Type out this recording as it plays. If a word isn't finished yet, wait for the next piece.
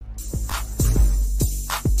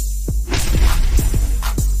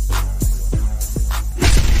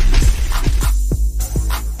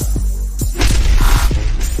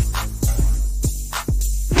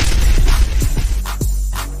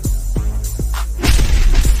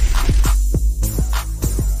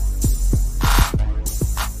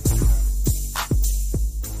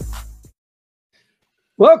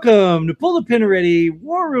Welcome to Pull the Pin Already,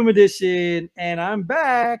 War Room Edition, and I'm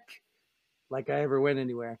back like I ever went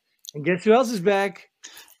anywhere. And guess who else is back?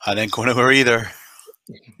 I didn't go anywhere either.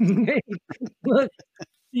 Hey, look,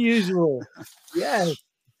 the usual. Yes.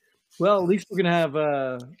 Well, at least we're gonna have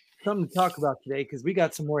something to talk about today because we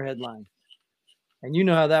got some more headlines, and you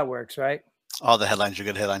know how that works, right? All the headlines are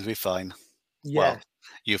good headlines. We find. Well, Yes.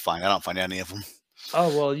 you find. I don't find any of them.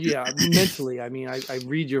 Oh well, yeah. Mentally, I mean, I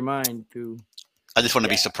read your mind through. I just want to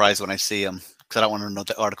be Yeah. surprised when I see them because I don't want to know what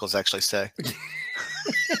the articles actually say.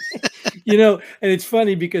 And it's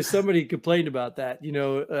funny because somebody complained about that.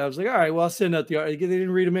 I was like, all right, well, I'll send out the article. They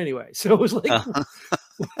didn't read them anyway. So it was like, you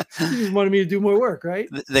just wanted me to do more work, right?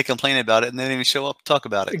 They complain about it and they didn't even show up to talk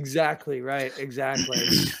about it. Exactly, right. Exactly.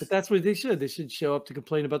 But that's what they should. They should show up to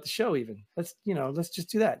complain about the show even. Let's just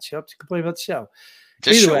do that. Show up to complain about the show.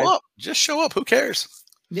 Just Either show way. up. Just show up. Who cares?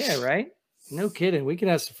 Yeah, right? No kidding. We can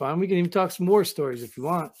have some fun. We can even talk some war stories if you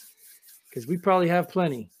want because we probably have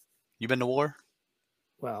plenty. You been to war?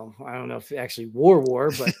 Well, I don't know if actually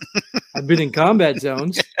war, but I've been in combat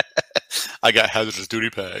zones. I got hazardous duty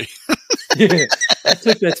pay. Yeah, I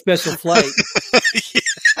took that special flight.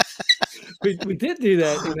 We did do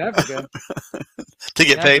that in Africa. To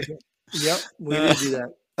get paid? Yep, we did do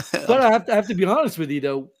that. But I have to be honest with you,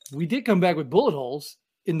 though. We did come back with bullet holes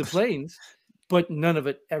in the planes, but none of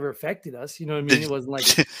it ever affected us. You know what I mean? It wasn't like...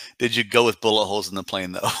 Did you go with bullet holes in the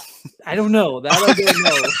plane, though? I don't know. That I don't know.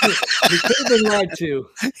 We could have been lied to.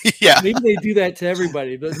 Yeah. Maybe they do that to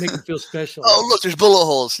everybody. It doesn't make them feel special. Oh, look, there's bullet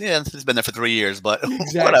holes. Yeah, it's been there for 3 years, but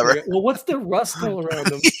Exactly. whatever. Well, what's the rust all around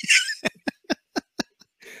them?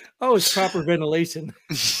 Oh, it's proper ventilation.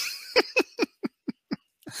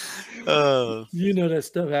 You know that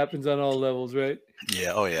stuff happens on all levels, right?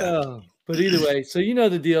 Yeah. Oh, yeah. But either way, so you know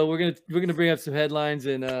the deal. We're gonna bring up some headlines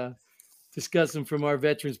and discuss them from our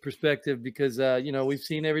veterans' perspective because we've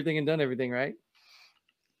seen everything and done everything, right?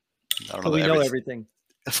 I don't know. We know everything.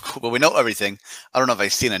 Well, we know everything. I don't know if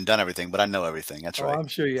I've seen and done everything, but I know everything. That's right. I'm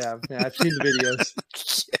sure you have. Yeah, I've seen the videos.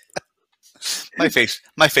 Yeah. My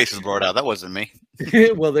face was blurred out. That wasn't me.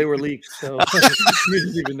 Well, they were leaked, so you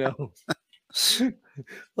didn't even know. A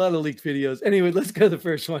lot of leaked videos. Anyway, let's go to the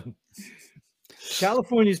first one.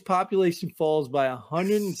 California's population falls by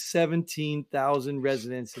 117,000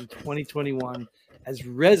 residents in 2021 as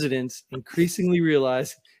residents increasingly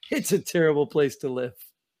realize it's a terrible place to live.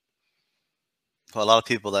 Well, a lot of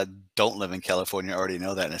people that don't live in California already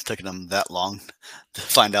know that, and it's taken them that long to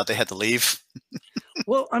find out they had to leave.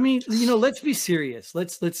 Well, I mean, let's be serious.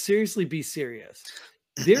 Let's seriously be serious.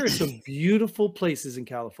 There are some beautiful places in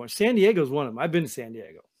California. San Diego is one of them. I've been to San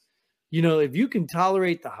Diego. If you can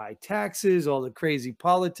tolerate the high taxes, all the crazy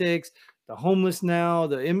politics, the homeless now,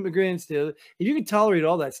 the immigrants, if you can tolerate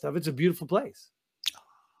all that stuff, it's a beautiful place.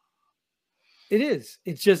 It is.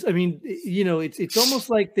 It's just, I mean, it's almost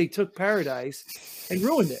like they took paradise and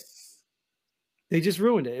ruined it. They just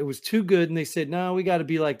ruined it. It was too good. And they said, no, we got to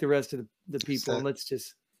be like the rest of the people. And let's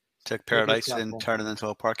just take paradise and turn it into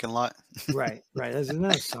a parking lot. Right. Isn't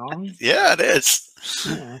that a song? Yeah, it is.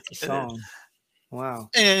 Yeah, it's a song. Wow.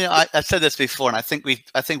 And I said this before, and I think we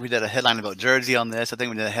did a headline about Jersey on this. I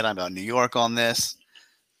think we did a headline about New York on this.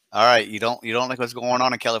 All right, you don't like what's going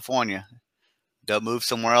on in California. Don't move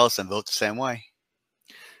somewhere else and vote the same way.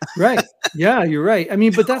 Right. Yeah, you're right. I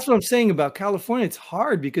mean, but that's what I'm saying about California. It's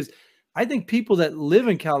hard because I think people that live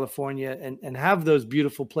in California and have those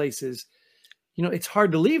beautiful places, it's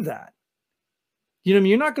hard to leave that. I mean,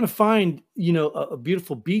 you're not going to find, a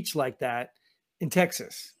beautiful beach like that in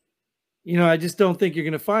Texas. I just don't think you're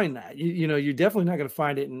going to find that. You're definitely not going to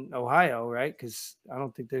find it in Ohio, right? Because I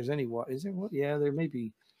don't think there's any water. Is there what? Yeah, there may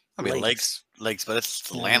be. I mean, lakes, but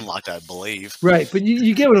it's landlocked, I believe. Right, but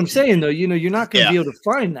you get what I'm saying, though. You're not going to be able to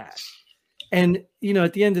find that. And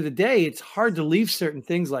at the end of the day, it's hard to leave certain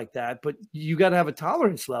things like that. But you got to have a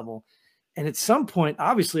tolerance level. And at some point,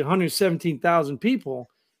 obviously, 117,000 people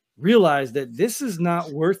realize that this is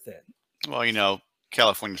not worth it. Well,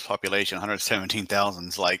 California's population, 117,000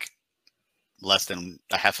 is like less than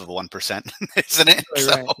 0.5%, isn't it?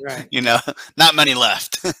 Right. Not many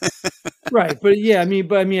left. Right. But yeah, I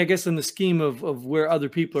mean, I guess in the scheme of where other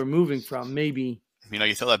people are moving from, maybe.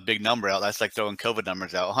 You throw that big number out, that's like throwing COVID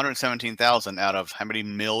numbers out. 117,000 out of how many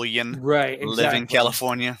million live in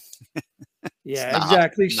California? Yeah,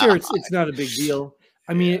 exactly. Sure, it's not a big deal.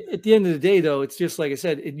 I mean, at the end of the day, though, it's just like I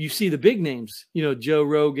said, you see the big names, Joe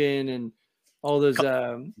Rogan and all those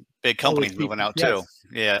big companies moving out too.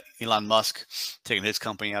 Yeah, Elon Musk taking his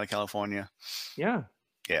company out of California. Yeah.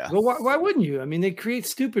 Well, why wouldn't you? I mean, they create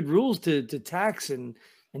stupid rules to tax and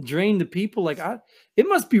drain the people. Like, it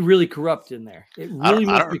must be really corrupt in there. It really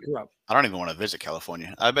must be corrupt. I don't even want to visit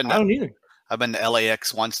California. I've been I don't either. to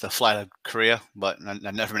LAX once to fly to Korea, but I've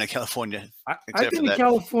never been to California I've except for been to that.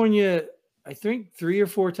 California, I think 3 or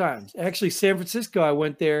 4 times. Actually, San Francisco, I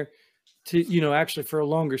went there to, actually for a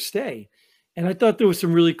longer stay. And I thought there was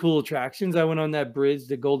some really cool attractions. I went on that bridge,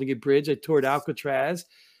 the Golden Gate Bridge. I toured Alcatraz.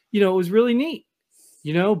 It was really neat,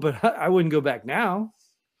 but I wouldn't go back now.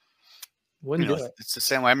 Wouldn't do it. It's the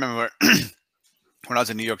same way. I remember when I was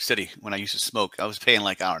in New York City, when I used to smoke, I was paying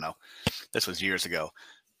like, I don't know, this was years ago,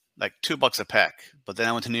 like $2 a pack. But then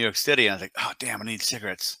I went to New York City and I was like, oh damn, I need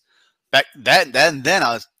cigarettes. Back then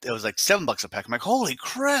it was like $7 a pack. I'm like, holy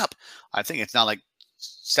crap! I think it's now like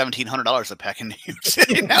 $1,700 a pack in New York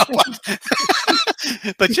City now.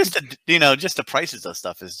 But just the prices of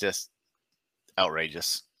stuff is just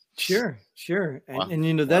outrageous. Sure.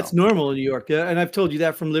 And, Wow. that's normal in New York. And I've told you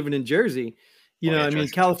that from living in Jersey. I mean,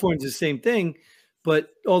 California's the same thing, but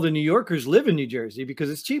all the New Yorkers live in New Jersey because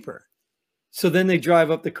it's cheaper. So then they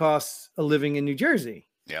drive up the costs of living in New Jersey.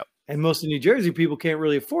 Yep. And most of New Jersey people can't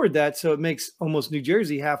really afford that. So it makes almost New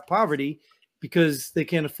Jersey half poverty because they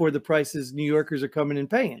can't afford the prices New Yorkers are coming and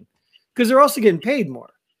paying. Because they're also getting paid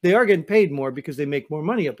more. They are getting paid more because they make more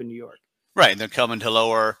money up in New York. Right. And they're coming to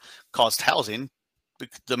lower cost housing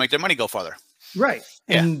to make their money go farther. Right.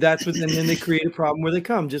 And that's what, and then they create a problem where they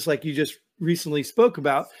come, just like you just recently spoke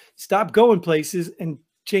about. Stop going places and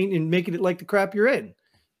change and making it like the crap you're in.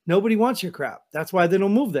 Nobody wants your crap. That's why they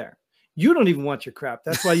don't move there. You don't even want your crap.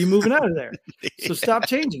 That's why you're moving out of there. So stop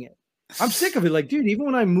changing it. I'm sick of it. Like, dude, even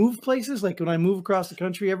when I move places, like when I move across the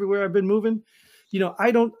country, everywhere I've been moving,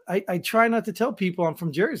 I try not to tell people I'm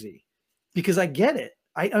from Jersey because I get it.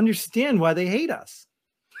 I understand why they hate us.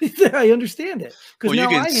 I understand it. Well, you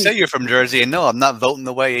can say you're from Jersey and no, I'm not voting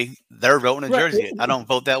the way they're voting in Jersey. I don't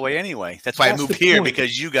vote that way anyway. That's why I moved here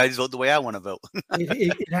because you guys vote the way I want to vote.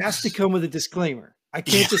 It has to come with a disclaimer. I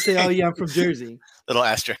can't just say, oh, yeah, I'm from Jersey. Little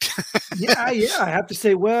asterisk. Yeah. I have to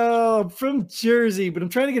say, well, I'm from Jersey, but I'm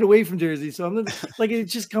trying to get away from Jersey. So it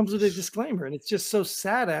just comes with a disclaimer. And it's just so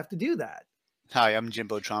sad I have to do that. Hi, I'm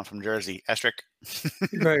Jimbo Tron from Jersey. Asterisk.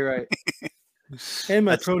 Right. And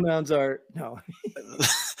my pronouns are no.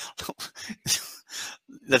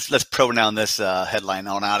 Let's pronoun this headline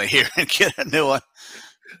on out of here and get a new one.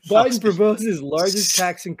 Biden proposes largest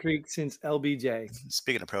tax increase since LBJ.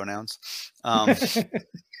 Speaking of pronouns,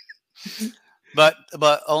 but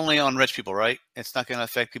only on rich people, right? It's not going to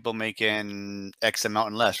affect people making X amount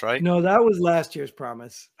and less, right? No, that was last year's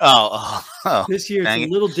promise. Oh. This year it's a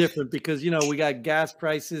little different because we got gas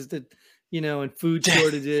prices that. And food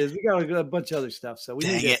shortages. We got a bunch of other stuff. So we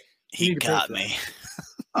need it. He got me.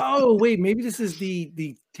 Oh, wait. Maybe this is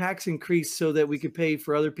the tax increase so that we could pay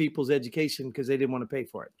for other people's education because they didn't want to pay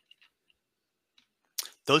for it.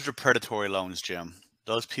 Those were predatory loans, Jim.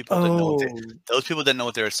 Those people didn't know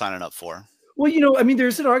what they were signing up for. Well,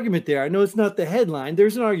 there's an argument there. I know it's not the headline.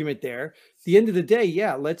 There's an argument there. At the end of the day,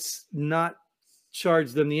 yeah, let's not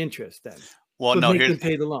charge them the interest then. Well, no, make them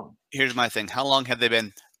pay the loan. Here's my thing. How long have they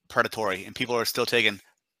been predatory and people are still taking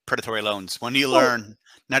predatory loans? When do you learn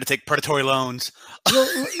not to take predatory loans?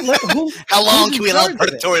 Well, how long can we allow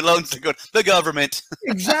predatory loans to go to the government?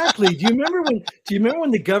 Exactly. Do you remember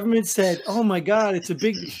when the government said, oh my God, it's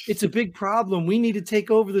a big problem. We need to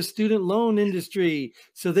take over the student loan industry.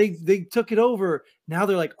 So they took it over. Now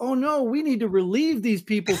they're like, oh no, we need to relieve these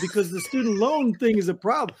people because the student loan thing is a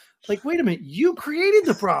problem. Like, wait a minute, you created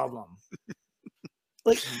the problem.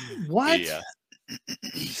 Like, what? Yeah.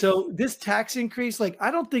 So this tax increase,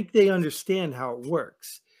 I don't think they understand how it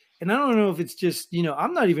works. And I don't know if it's just,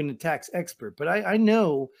 I'm not even a tax expert, but I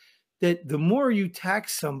know that the more you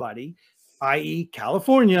tax somebody, i.e.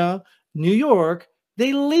 California, New York,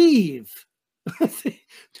 they leave.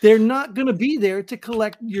 They're not going to be there to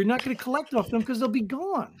collect. You're not going to collect off them because they'll be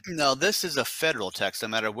gone. No, this is a federal tax. No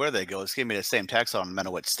matter where they go, it's going to be the same tax on no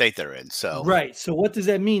matter what state they're in. So right. So what does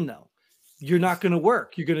that mean, though? You're not going to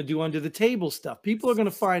work. You're going to do under the table stuff. People are going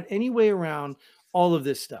to find any way around all of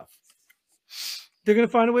this stuff. They're going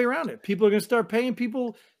to find a way around it. People are going to start paying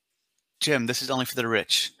people. Jim, this is only for the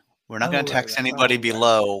rich. We're not going to tax anybody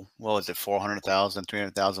below, what was it, 400,000,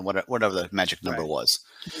 300,000, whatever the magic number was.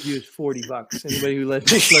 Use $40. Anybody who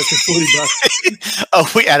makes less than $40.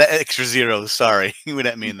 Oh, we added extra zeros. Sorry. We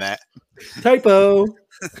didn't mean that. Typo.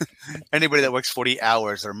 Anybody that works 40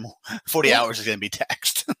 hours or more, 40 hours is going to be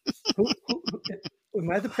taxed. Am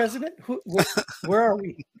I the president? Where are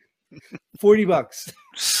we? $40.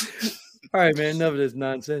 All right, man. Enough of this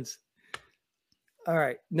nonsense. All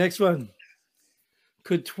right. Next one.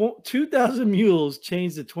 Could 2,000 mules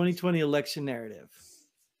change the 2020 election narrative?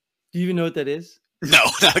 Do you even know what that is? No,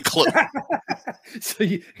 not a clue. So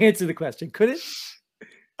you answer the question. Could it?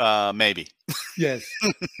 Maybe. Yes.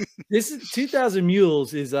 This is 2000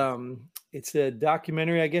 Mules is it's a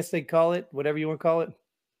documentary, I guess they call it, whatever you want to call it,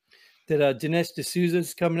 that Dinesh D'Souza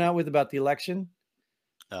is coming out with about the election,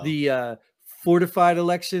 the fortified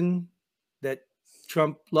election that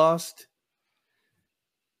Trump lost.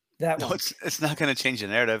 That No, one. it's not going to change the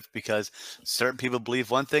narrative because certain people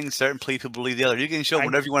believe one thing, certain people believe the other. You can show them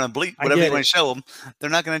whatever you want to believe, whatever you want to show them.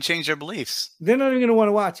 They're not going to change their beliefs. They're not even going to want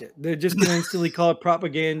to watch it. They're just going to instantly call it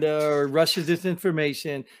propaganda or Russia's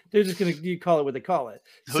disinformation. They're just going to call it what they call it.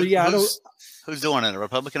 So who's doing it? A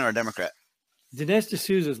Republican or a Democrat? Dinesh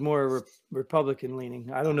D'Souza is more Republican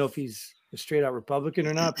leaning. I don't know if he's a straight out Republican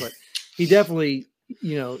or not, but he definitely,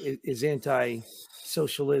 is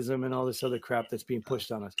anti-socialism and all this other crap that's being pushed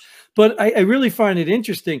on us. But I really find it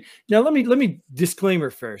interesting. Now, let me disclaimer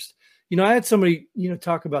first. I had somebody,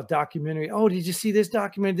 talk about documentary. Oh, did you see this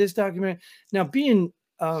documentary? Now, being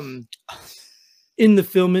in the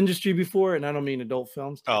film industry before, and I don't mean adult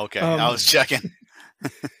films. Oh, okay. I was checking.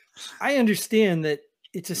 I understand that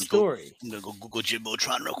it's a story. I'm going to go Google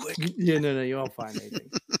Jimbotron real quick. Yeah, no, you won't find anything.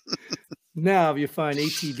 Now, if you find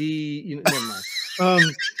ATD, never mind.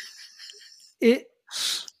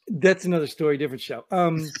 That's another story, different show. I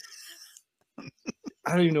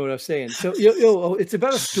don't even know what I was saying. So, it's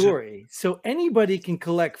about a story. So anybody can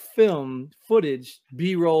collect film footage,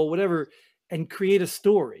 B-roll, whatever, and create a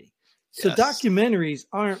story. So documentaries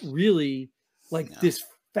aren't really like this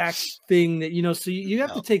fact thing that, so you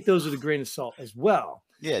have to take those with a grain of salt as well.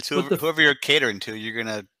 Yeah, it's whoever you're catering to, you're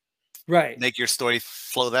going to make your story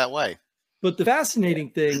flow that way. But the fascinating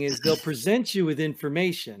thing is they'll present you with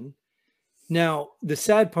information. Now, the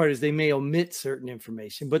sad part is they may omit certain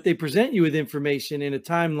information, but they present you with information in a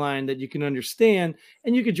timeline that you can understand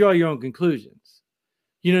and you can draw your own conclusions.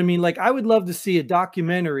 You know what I mean? Like, I would love to see a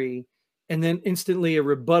documentary and then instantly a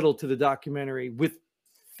rebuttal to the documentary with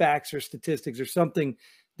facts or statistics or something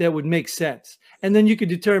that would make sense. And then you could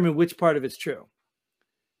determine which part of it's true.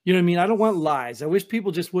 You know what I mean? I don't want lies. I wish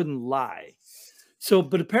people just wouldn't lie. So,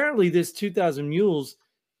 but apparently this 2000 Mules,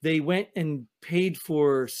 they went and paid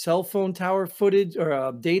for cell phone tower footage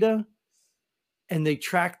or data, and they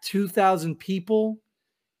tracked 2,000 people,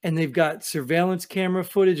 and they've got surveillance camera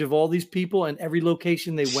footage of all these people and every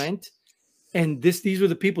location they went. And these were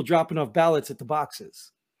the people dropping off ballots at the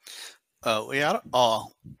boxes. Oh, yeah.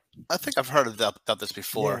 I think I've heard about this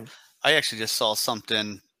before. Yeah. I actually just saw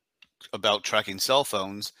something about tracking cell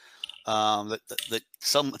phones. I think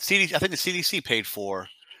the CDC paid for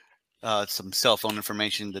some cell phone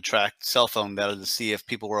information to track cell phone data to see if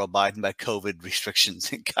people were abiding by COVID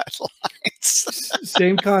restrictions and guidelines.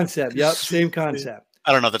 Same concept. Yep, same concept.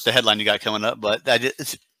 I don't know if that's the headline you got coming up, but but you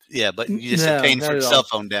just said paying for cell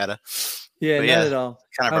phone data. Yeah, not at all.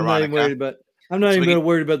 Kind of I'm ironic. I'm not even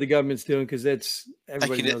worried about the government's doing, because that's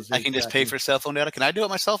everybody knows. I can just pay for cell phone data. Can I do it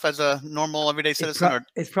myself as a normal everyday citizen?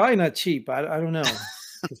 It's probably not cheap. I don't know.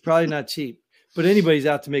 It's probably not cheap, but anybody's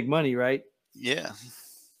out to make money, right? Yeah.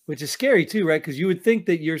 Which is scary too, right? Because you would think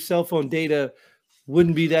that your cell phone data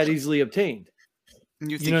wouldn't be that easily obtained.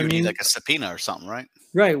 You think you need like a subpoena or something, right?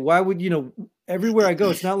 Right. Why would, everywhere I go,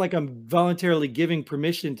 it's not like I'm voluntarily giving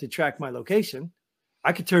permission to track my location.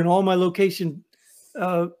 I could turn all my location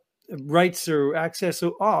rights or access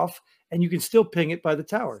off, and you can still ping it by the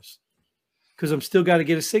towers, because I'm still got to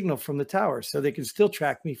get a signal from the tower, so they can still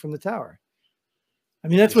track me from the tower. I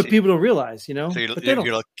mean, that's what people don't realize, So your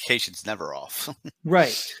location's never off.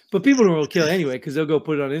 Right. But people don't really care anyway, because they'll go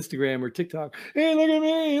put it on Instagram or TikTok. Hey, look at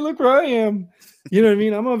me. Look where I am. You know what I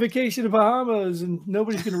mean? I'm on vacation in Bahamas, and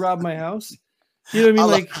nobody's going to rob my house. You know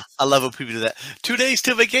what I mean? I love when people do that. 2 days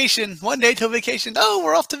till vacation. 1 day till vacation. Oh,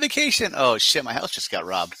 we're off to vacation. Oh, shit, my house just got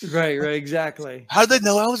robbed. Right, exactly. How did they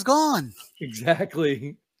know I was gone?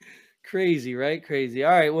 Exactly. Crazy, right? Crazy. All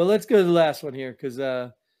right, well, let's go to the last one here, because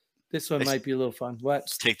this one might be a little fun. What?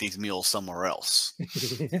 Let's take these mules somewhere else.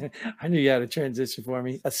 I knew you had a transition for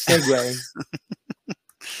me. A segue.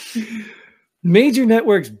 Major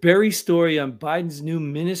networks bury story on Biden's new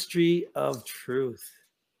Ministry of Truth.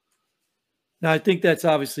 Now, I think that's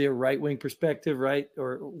obviously a right-wing perspective, right?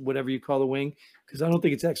 Or whatever you call the wing, because I don't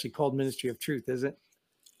think it's actually called Ministry of Truth, is it?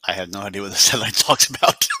 I had no idea what this headline talks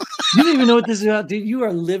about. You don't even know what this is about, dude. You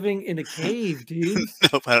are living in a cave, dude.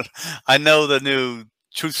 Nope, I know the new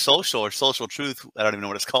Truth Social or Social Truth. I don't even know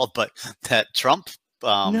what it's called, but that Trump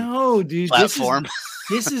no, dude, platform.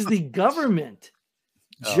 This is the government.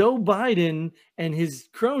 Oh. Joe Biden and his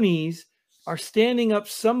cronies are standing up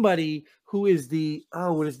somebody who is the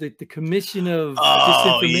Commission of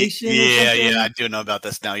Disinformation. Yeah, I do know about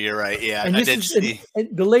this now. You're right. Yeah, and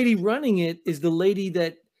the lady running it is the lady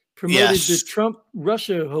that promoted the Trump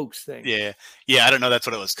Russia hoax thing. Yeah. Yeah. I don't know that's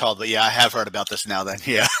what it was called, but yeah, I have heard about this now then.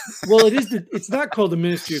 Yeah. Well, it's not called the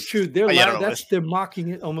Ministry of Truth. They're they're mocking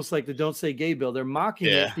it almost like the Don't Say Gay bill. They're mocking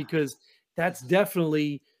it because that's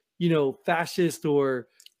definitely, fascist or,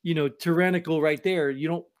 tyrannical right there. You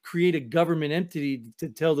don't create a government entity to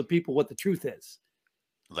tell the people what the truth is.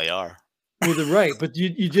 They are. Well, they're right, but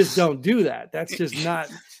you just don't do that. That's just not.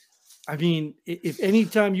 I mean, if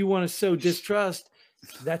anytime you want to sow distrust,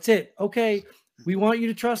 that's it. Okay, we want you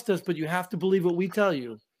to trust us, but you have to believe what we tell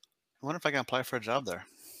you. I wonder if I can apply for a job there.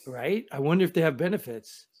 Right? I wonder if they have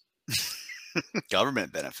benefits.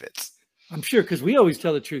 Government benefits. I'm sure, because we always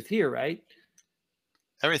tell the truth here, right?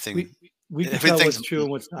 Everything. We can tell what's true and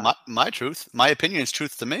what's not. My truth. My opinion is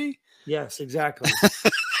truth to me. Yes, exactly.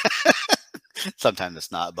 Sometimes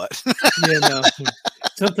it's not, but yeah, no.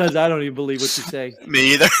 Sometimes I don't even believe what you say.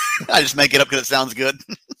 Me either. I just make it up because it sounds good.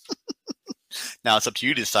 Now it's up to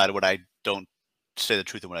you to decide when I don't say the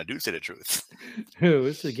truth and when I do say the truth. Oh,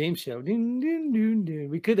 it's a game show.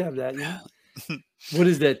 We could have that, What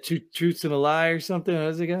is that? Two truths and a lie or something? How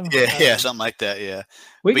does it go? Yeah, something like that. Yeah.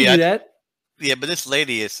 We can do that. Yeah, but this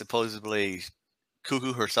lady is supposedly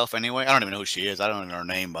cuckoo herself anyway. I don't even know who she is. I don't know her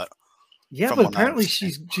name, but yeah, but apparently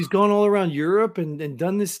she's gone all around Europe and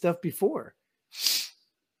done this stuff before.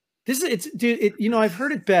 I've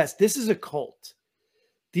heard it best. This is a cult.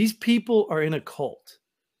 These people are in a cult.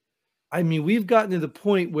 I mean, we've gotten to the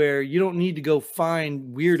point where you don't need to go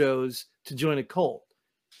find weirdos to join a cult.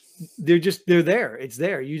 They're there. It's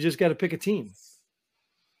there. You just got to pick a team.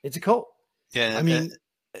 It's a cult. Yeah. I mean,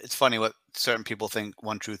 it's funny what certain people think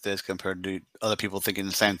one truth is compared to other people thinking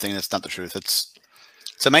the same thing. That's not the truth. It's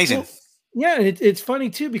amazing. Well, yeah, and it's funny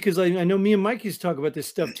too because I know me and Mike used to talk about this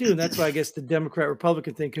stuff too, and that's why I guess the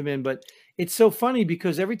Democrat-Republican thing come in. But it's so funny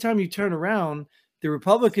because every time you turn around, the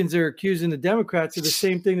Republicans are accusing the Democrats of the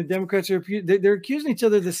same thing. The Democrats are they're accusing each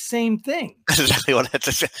other of the same thing. That's exactly what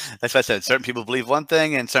that's what I said. Certain people believe one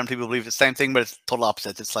thing, and certain people believe the same thing, but it's total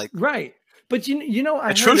opposites. It's like right. But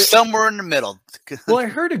I truth somewhere in the middle. Well, I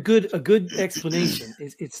heard a good explanation.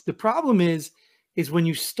 It's the problem is when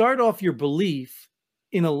you start off your belief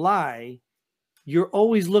in a lie, you're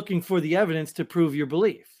always looking for the evidence to prove your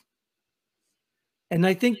belief. And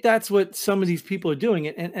I think that's what some of these people are doing.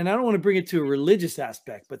 And I don't want to bring it to a religious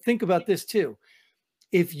aspect, but think about this too.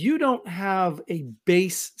 If you don't have a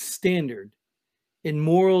base standard in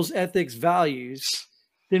morals, ethics, values,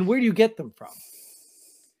 then where do you get them from?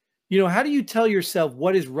 How do you tell yourself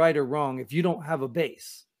what is right or wrong if you don't have a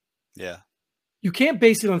base? Yeah. You can't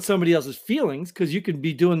base it on somebody else's feelings because you can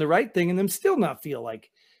be doing the right thing and them still not feel like,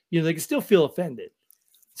 they can still feel offended.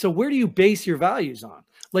 So where do you base your values on?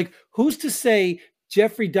 Like, who's to say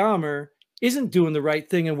Jeffrey Dahmer isn't doing the right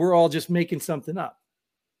thing and we're all just making something up?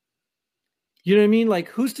 You know what I mean? Like,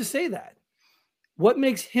 who's to say that? What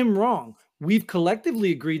makes him wrong? We've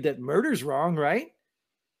collectively agreed that murder's wrong, right?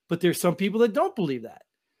 But there's some people that don't believe that.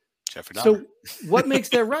 Jeffrey Dahmer. So what makes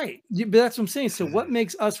that right? But that's what I'm saying. So what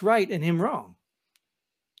makes us right and him wrong?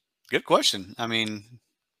 Good question. I mean,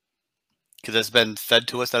 because it's been fed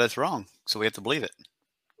to us that it's wrong, so we have to believe it.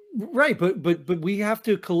 Right, but we have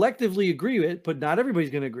to collectively agree with it, but not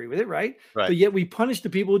everybody's going to agree with it, right? Right. But yet we punish the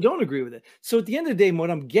people who don't agree with it. So at the end of the day, what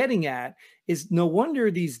I'm getting at is no wonder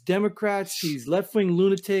these Democrats, these left-wing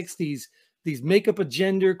lunatics, these make up a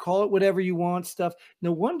gender, call it whatever you want stuff,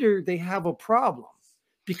 no wonder they have a problem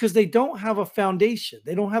because they don't have a foundation.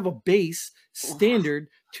 They don't have a base standard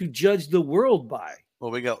to judge the world by. Well,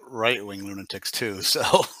 we got right-wing lunatics too, so.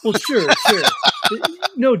 Well, sure.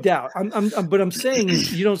 No doubt. But I'm saying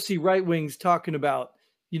is you don't see right wings talking about,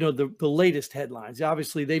 the latest headlines.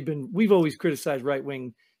 Obviously, we've always criticized right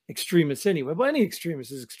wing extremists anyway. But any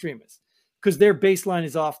extremist is extremist because their baseline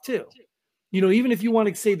is off too. Even if you want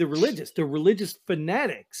to say the religious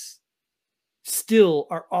fanatics still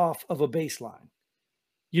are off of a baseline.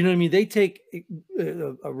 You know what I mean? They take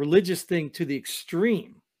a religious thing to the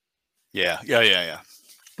extreme. Yeah.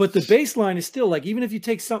 But the baseline is still like, even if you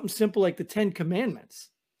take something simple like the 10 Commandments,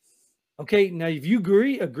 okay, now if you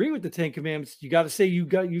agree with the 10 Commandments, you got to say you've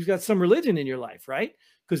got some religion in your life, right?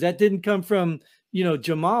 Because that didn't come from,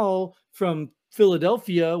 Jamal from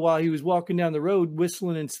Philadelphia while he was walking down the road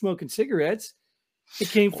whistling and smoking cigarettes. It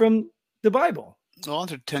came from the Bible. Well,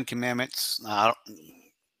 under 10 Commandments, I don't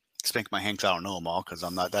spank my hanks. I don't know them all because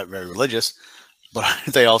I'm not that very religious, but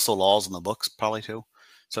they also laws in the books probably too.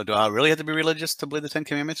 So do I really have to be religious to believe the 10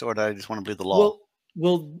 Commandments, or do I just want to believe the law?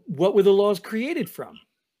 Well, what were the laws created from?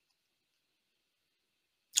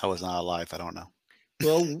 I was not alive. I don't know.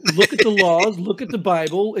 Well, look at the laws, look at the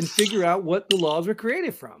Bible, and figure out what the laws were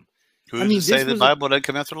created from. Who does say the Bible didn't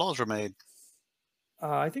come after laws were made?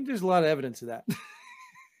 I think there's a lot of evidence of that.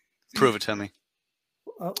 Prove it to me.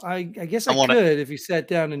 I guess I could if you sat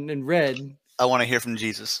down and read. I want to hear from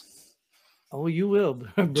Jesus. Oh, you will,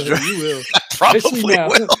 brother. You will. Probably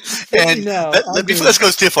will. And before this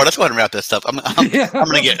goes too far, let's go ahead and wrap this up. I'm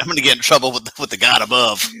gonna get in trouble with the God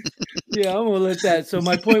above. Yeah, I'm gonna let that. So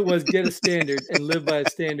my point was get a standard and live by a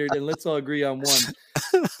standard, and let's all agree on one.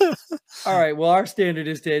 All right. Well, our standard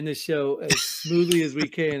is to end this show as smoothly as we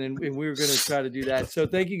can, and we're gonna try to do that. So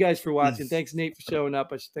thank you guys for watching. Thanks, Nate, for showing up.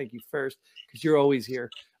 I should thank you first because you're always here.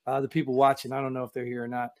 The people watching, I don't know if they're here or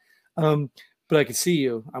not, but I can see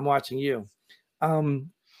you. I'm watching you.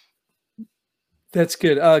 That's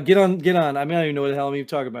good. Get on. I mean, I don't even know what the hell I'm even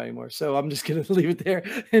talking about anymore. So I'm just going to leave it there.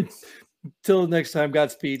 Until next time,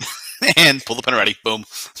 Godspeed. And pull the pin ready. Boom.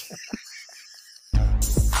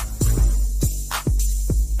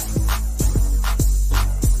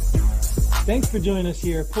 Thanks for joining us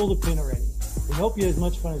here. Pull the pin already. We hope you had as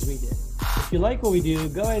much fun as we did. If you like what we do,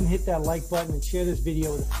 go ahead and hit that like button and share this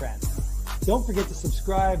video with a friend. Don't forget to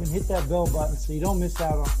subscribe and hit that bell button so you don't miss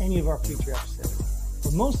out on any of our future episodes.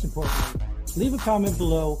 But most importantly, leave a comment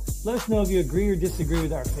below. Let us know if you agree or disagree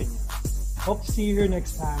with our opinion. Hope to see you here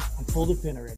next time on Pull the Pin Already.